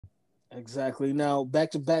Exactly. Now,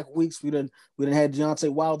 back-to-back weeks, we done had Deontay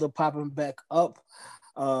Wilder popping back up.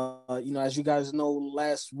 As you guys know,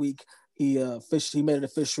 last week he made it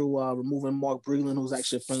official, removing Mark Breland, who's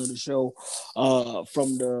actually a friend of the show,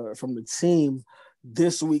 from the team.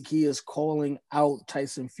 This week he is calling out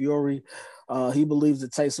Tyson Fury. He believes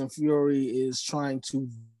that Tyson Fury is trying to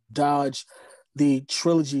dodge the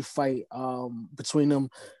trilogy fight between them.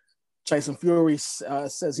 Tyson Fury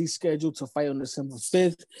says he's scheduled to fight on December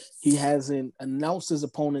 5th. He hasn't announced his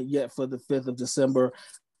opponent yet for the 5th of December.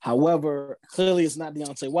 However, clearly it's not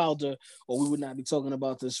Deontay Wilder, or we would not be talking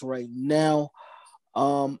about this right now.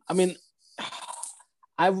 I mean,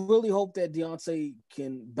 I really hope that Deontay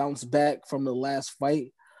can bounce back from the last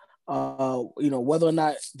fight. Whether or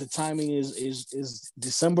not the timing is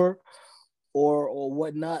December or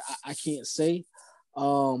whatnot, I can't say.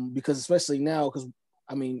 Because especially now, because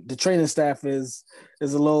I mean, the training staff is a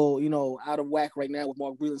little, out of whack right now with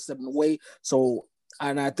Mark Breland stepping away. So,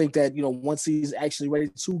 and I think that once he's actually ready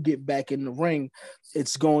to get back in the ring,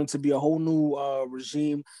 it's going to be a whole new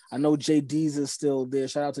regime. I know JD's is still there.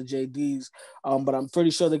 Shout out to JD's, but I'm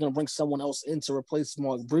pretty sure they're going to bring someone else in to replace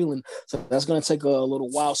Mark Breland. So that's going to take a little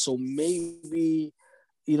while. So maybe,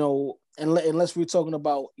 unless we're talking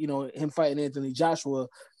about him fighting Anthony Joshua,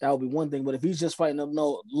 that would be one thing. But if he's just fighting a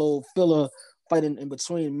little filler fighting in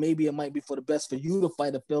between, maybe it might be for the best for you to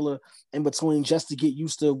fight a filler in between just to get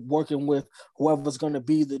used to working with whoever's going to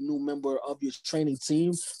be the new member of your training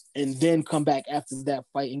team, and then come back after that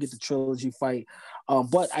fight and get the trilogy fight.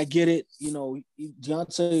 But I get it.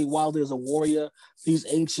 Deontay Wilder is a warrior. He's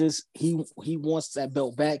anxious. He wants that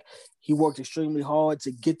belt back. He worked extremely hard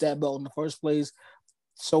to get that belt in the first place.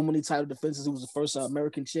 So many title defenses. He was the first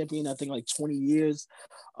American champion, I think, like 20 years.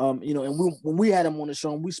 And when we had him on the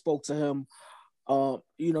show, and we spoke to him,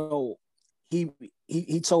 he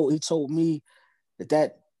told me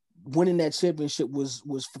that winning that championship was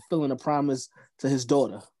fulfilling a promise to his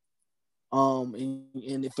daughter. And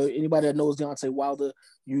if anybody that knows Deontay Wilder,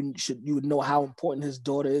 you would know how important his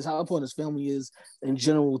daughter is, how important his family is in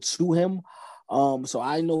general to him. So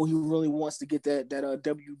I know he really wants to get that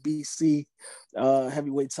WBC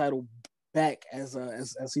heavyweight title back, as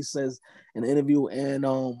he says in the interview. And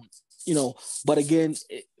but again,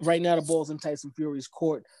 right now the ball's in Tyson Fury's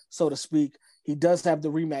court, so to speak. He does have the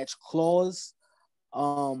rematch clause,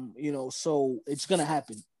 so it's gonna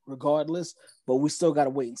happen regardless. But we still gotta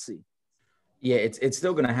wait and see. Yeah, it's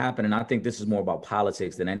still going to happen, and I think this is more about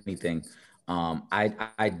politics than anything.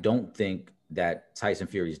 I don't think that Tyson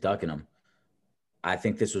Fury is ducking him. I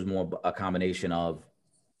think this was more a combination of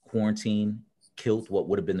quarantine killed what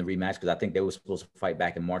would have been the rematch, because I think they were supposed to fight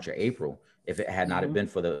back in March or April if it had not been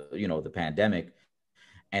for the pandemic,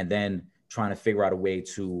 and then trying to figure out a way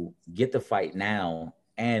to get the fight now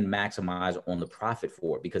and maximize on the profit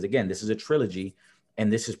for it. Because again, this is a trilogy,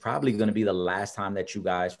 and this is probably going to be the last time that you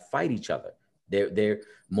guys fight each other. There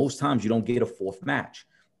most times you don't get a fourth match.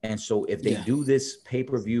 And so if they do this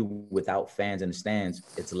pay-per-view without fans in the stands,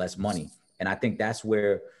 it's less money. And I think that's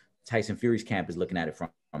where Tyson Fury's camp is looking at it from.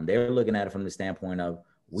 They're looking at it from the standpoint of,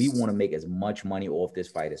 we want to make as much money off this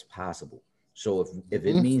fight as possible. So if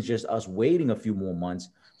it means just us waiting a few more months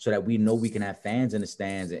so that we know we can have fans in the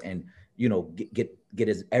stands and get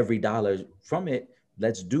as every dollar from it,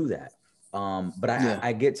 let's do that. But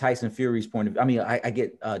I get Tyson Fury's point of view. I mean, I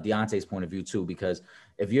get Deontay's point of view too, because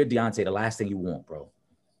if you're Deontay, the last thing you want, bro,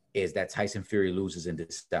 is that Tyson Fury loses in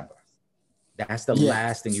December. That's the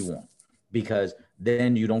last thing you want, because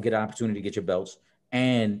then you don't get an opportunity to get your belts,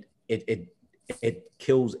 and it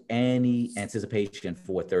kills any anticipation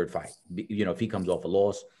for a third fight. If he comes off a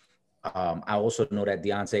loss. I also know that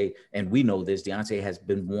Deontay, and we know this, Deontay has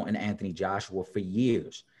been wanting Anthony Joshua for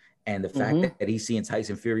years. And the fact that he's seeing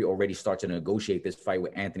Tyson Fury already start to negotiate this fight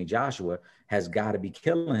with Anthony Joshua has got to be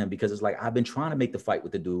killing him, because it's like, I've been trying to make the fight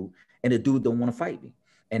with the dude, and the dude don't want to fight me.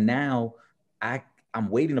 And now I'm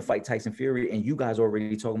waiting to fight Tyson Fury, and you guys are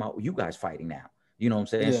already talking about you guys fighting now. You know what I'm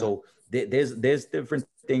saying? Yeah. So there's different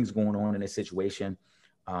things going on in this situation.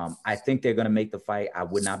 I think they're going to make the fight. I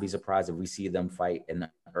would not be surprised if we see them fight in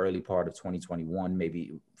the early part of 2021,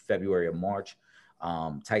 maybe February or March.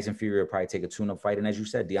 Tyson Fury will probably take a tune-up fight. And as you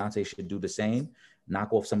said, Deontay should do the same,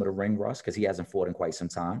 knock off some of the ring rust, because he hasn't fought in quite some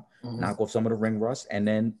time, knock off some of the ring rust, and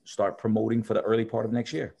then start promoting for the early part of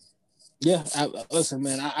next year. Yeah, listen,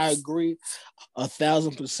 man, I agree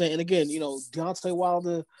 1,000%. And again, Deontay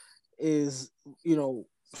Wilder is,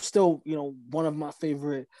 still, one of my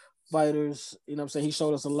favorite fighters. You know what I'm saying? He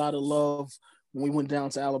showed us a lot of love when we went down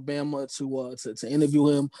to Alabama to interview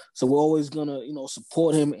him. So we're always gonna,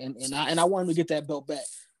 support him, and I want him to get that belt back.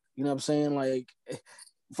 You know what I'm saying? Like,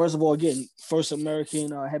 first of all, again, first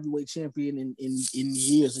American heavyweight champion in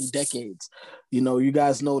years and decades. You know, you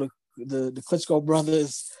guys know the Klitschko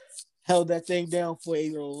brothers held that thing down for a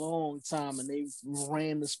long time, and they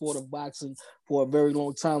ran the sport of boxing for a very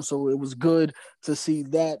long time. So it was good to see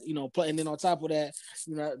that, you know, play. And then on top of that,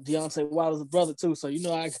 you know, Deontay Wilder's a brother too. So, you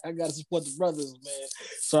know, I got to support the brothers, man.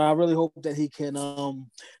 So I really hope that he can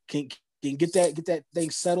get that thing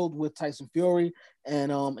settled with Tyson Fury,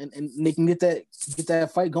 and they can get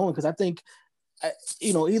that fight going, because I think,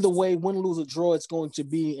 you know, either way, win, lose, or draw, it's going to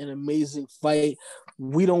be an amazing fight.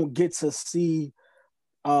 We don't get to see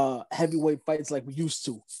heavyweight fights like we used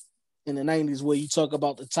to in the 90s, where you talk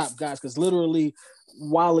about the top guys, because literally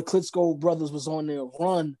while the Klitschko brothers was on their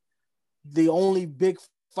run, the only big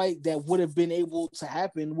fight that would have been able to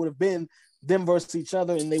happen would have been them versus each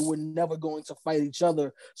other, and they were never going to fight each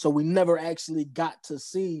other. So we never actually got to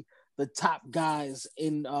see the top guys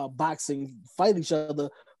in boxing fight each other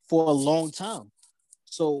for a long time.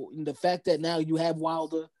 So the fact that now you have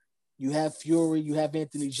Wilder, you have Fury, you have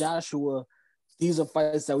Anthony Joshua, these are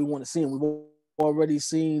fights that we want to see. And we've already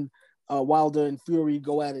seen Wilder and Fury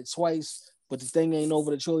go at it twice, but the thing ain't over,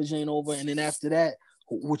 the trilogy ain't over. And then after that,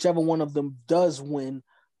 whichever one of them does win,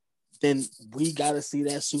 then we got to see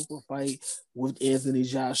that super fight with Anthony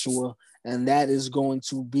Joshua. And that is going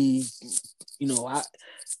to be, you know,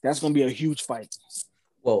 that's going to be a huge fight.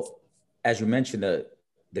 Well, as you mentioned, the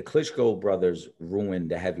Klitschko brothers ruined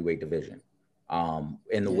the heavyweight division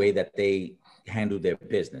in the way that they handle their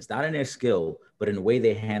business, not in their skill, but in the way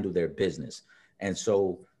they handle their business. And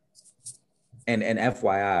so, and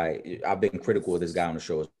FYI, I've been critical of this guy on the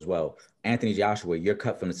show as well. Anthony Joshua, you're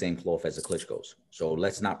cut from the same cloth as the Klitschkos. So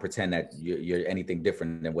let's not pretend that you're anything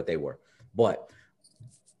different than what they were. But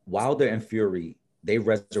Wilder and Fury, they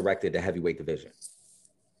resurrected the heavyweight division.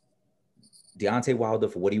 Deontay Wilder,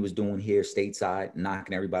 for what he was doing here stateside,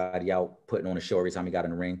 knocking everybody out, putting on a show every time he got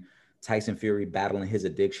in the ring. Tyson Fury battling his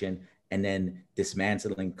addiction, and then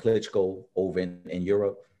dismantling Klitschko over in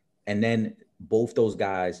Europe. And then both those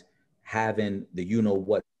guys having the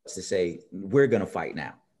what to say, we're going to fight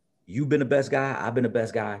now. You've been the best guy. I've been the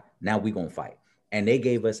best guy. Now we're going to fight. And they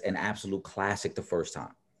gave us an absolute classic the first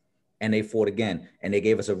time. And they fought again. And they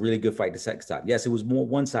gave us a really good fight the second time. Yes, it was more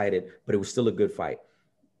one-sided, but it was still a good fight.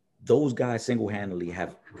 Those guys single-handedly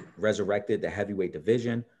have resurrected the heavyweight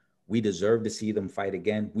division. We deserve to see them fight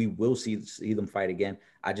again. We will see them fight again.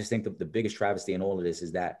 I just think the biggest travesty in all of this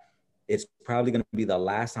is that it's probably going to be the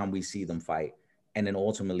last time we see them fight. And then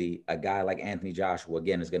ultimately, a guy like Anthony Joshua,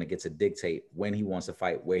 again, is going to get to dictate when he wants to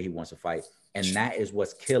fight, where he wants to fight. And that is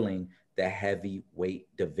what's killing the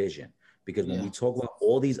heavyweight division. Because when we talk about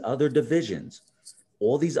all these other divisions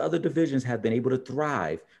have been able to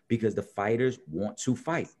thrive because the fighters want to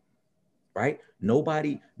fight. Right?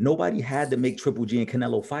 Nobody had to make Triple G and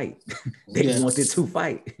Canelo fight. They wanted to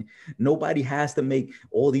fight. Nobody has to make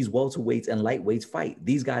all these welterweights and lightweights fight.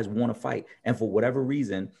 These guys want to fight. And for whatever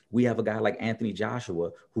reason, we have a guy like Anthony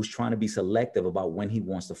Joshua who's trying to be selective about when he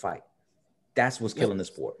wants to fight. That's what's killing the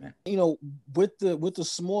sport, man. You know, with the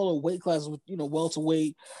smaller weight classes, with, you know,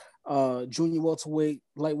 welterweight, junior welterweight,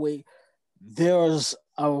 lightweight, there's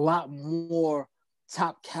a lot more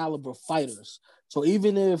top caliber fighters. So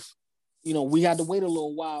even if, you know, we had to wait a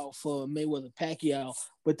little while for Mayweather Pacquiao,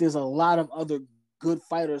 but there's a lot of other good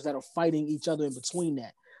fighters that are fighting each other in between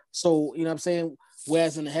that. So, you know what I'm saying?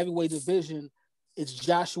 Whereas in the heavyweight division, it's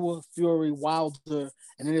Joshua, Fury, Wilder,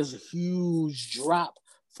 and then there's a huge drop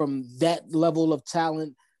from that level of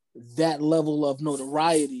talent, that level of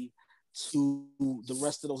notoriety to the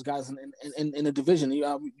rest of those guys in the division. You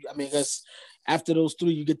know, I mean, I guess after those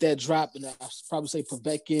three, you get that drop, and I'll probably say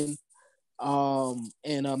Povetkin,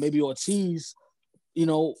 and maybe Ortiz, you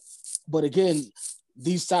know. But again,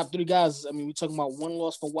 these top three guys, I mean, we're talking about one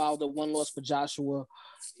loss for Wilder, one loss for Joshua,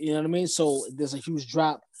 you know what I mean? So there's a huge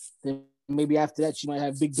drop. Then maybe after that, you might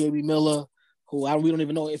have Big Baby Miller, who we don't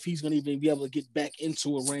even know if he's going to even be able to get back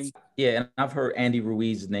into a ring. Yeah, and I've heard Andy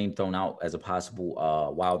Ruiz's name thrown out as a possible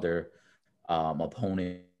Wilder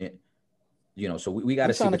opponent. You know, so we got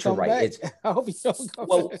to see, but you're right. It's, I hope he don't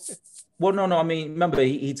go back. Well, no. I mean, remember,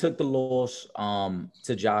 he took the loss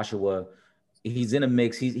to Joshua. He's in a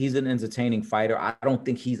mix. He's an entertaining fighter. I don't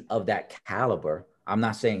think he's of that caliber. I'm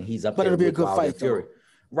not saying he's up but there it'll be with a good Wilder fight, Fury. though.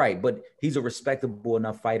 Right, but he's a respectable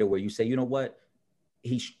enough fighter where you say, you know what?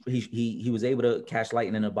 He was able to catch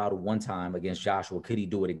lightning in a bottle one time against Joshua. Could he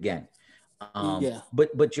do it again?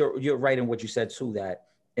 But you're right in what you said too, that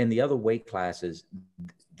in the other weight classes,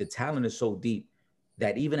 the talent is so deep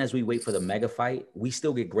that even as we wait for the mega fight, we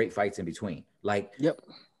still get great fights in between. Like,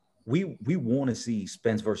 we want to see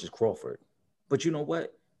Spence versus Crawford, but you know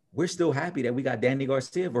what? we're still happy that we got Danny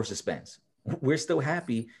Garcia versus Spence. We're still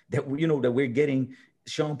happy that that we're getting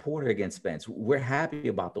Sean Porter against Spence. We're happy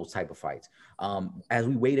about those type of fights. As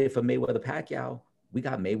we waited for Mayweather Pacquiao, we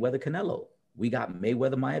got Mayweather Canelo. We got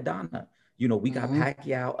Mayweather Maidana. We got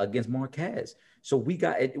Pacquiao against Marquez. So we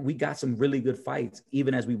got some really good fights,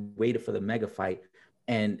 even as we waited for the mega fight.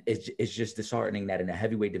 And it's just disheartening that in the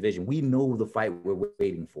heavyweight division, we know the fight we're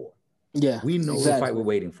waiting for. Yeah, we know the fight we're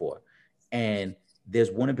waiting for. And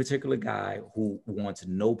there's one in particular guy who wants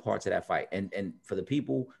no parts of that fight. And for the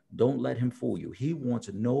people, don't let him fool you. He wants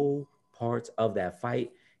no parts of that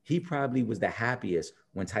fight. He probably was the happiest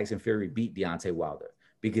when Tyson Fury beat Deontay Wilder,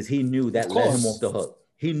 because he knew that let him off the hook.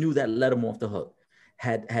 He knew that let him off the hook.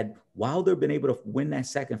 Had Wilder been able to win that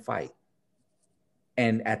second fight,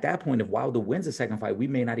 and at that point, if Wilder wins the second fight, we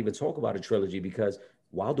may not even talk about a trilogy, because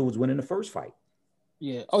Wilder was winning the first fight.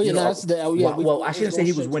 Yeah. Oh yeah. That's the. Oh, yeah. Well, I shouldn't say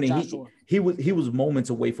he was winning. He was moments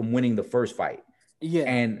away from winning the first fight. Yeah.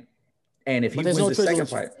 And if he wins the second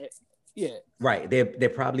fight, yeah. Right. There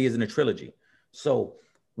probably isn't a trilogy. So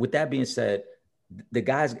with that being said,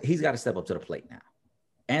 he's got to step up to the plate now.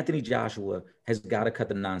 Anthony Joshua has got to cut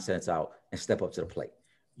the nonsense out and step up to the plate.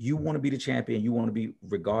 You want to be the champion, you want to be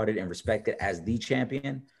regarded and respected as the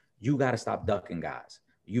champion, you got to stop ducking guys.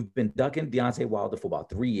 You've been ducking Deontay Wilder for about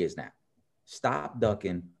 3 years now. Stop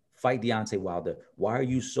ducking, fight Deontay Wilder. Why are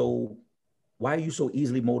you so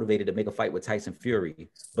easily motivated to make a fight with Tyson Fury,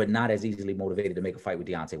 but not as easily motivated to make a fight with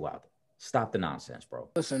Deontay Wilder? Stop the nonsense, bro.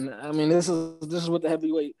 Listen, I mean, this is what the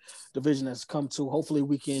heavyweight division has come to. Hopefully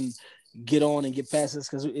we can get on and get past this,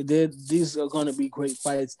 because these are going to be great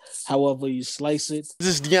fights, however you slice it.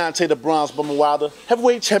 This is Deontay the Bronze Bomber Wilder,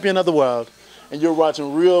 heavyweight champion of the world, and you're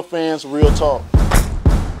watching Real Fans, Real Talk.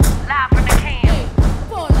 Live from the can.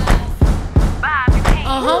 Come on,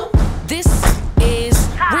 live. This is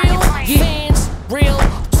Real Fans, Real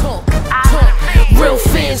Talk. Real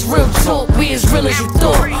Fans, Real Talk. We as real as you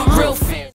thought. Real